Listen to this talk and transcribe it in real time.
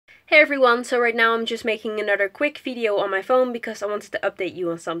Hey everyone, so right now I'm just making another quick video on my phone because I wanted to update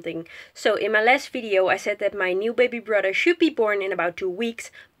you on something. So in my last video I said that my new baby brother should be born in about 2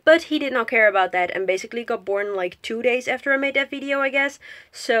 weeks, but he did not care about that and basically got born like 2 days after I made that video, I guess.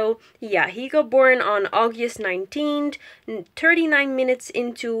 So yeah, he got born on August 19th, 39 minutes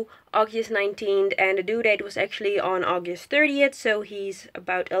into August 19th, and the due date was actually on August 30th, so he's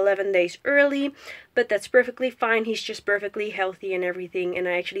about 11 days early, but that's perfectly fine. He's just perfectly healthy and everything, and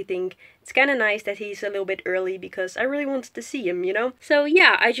I actually think it's kind of nice that he's a little bit early because I really wanted to see him, you know? So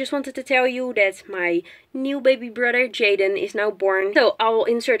yeah, I just wanted to tell you that my new baby brother Jaden is now born. So I'll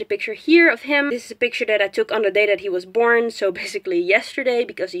insert a picture here of him. This is a picture that I took on the day that he was born, so basically yesterday,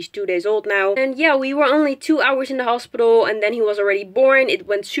 because he's 2 days old now. And yeah, we were only 2 hours in the hospital and then he was already born. It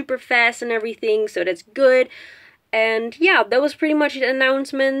went super fast and everything, so that's good. And yeah, that was pretty much the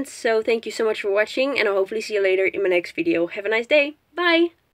announcement. So thank you so much for watching, and I'll hopefully see you later in my next video. Have a nice day. Bye!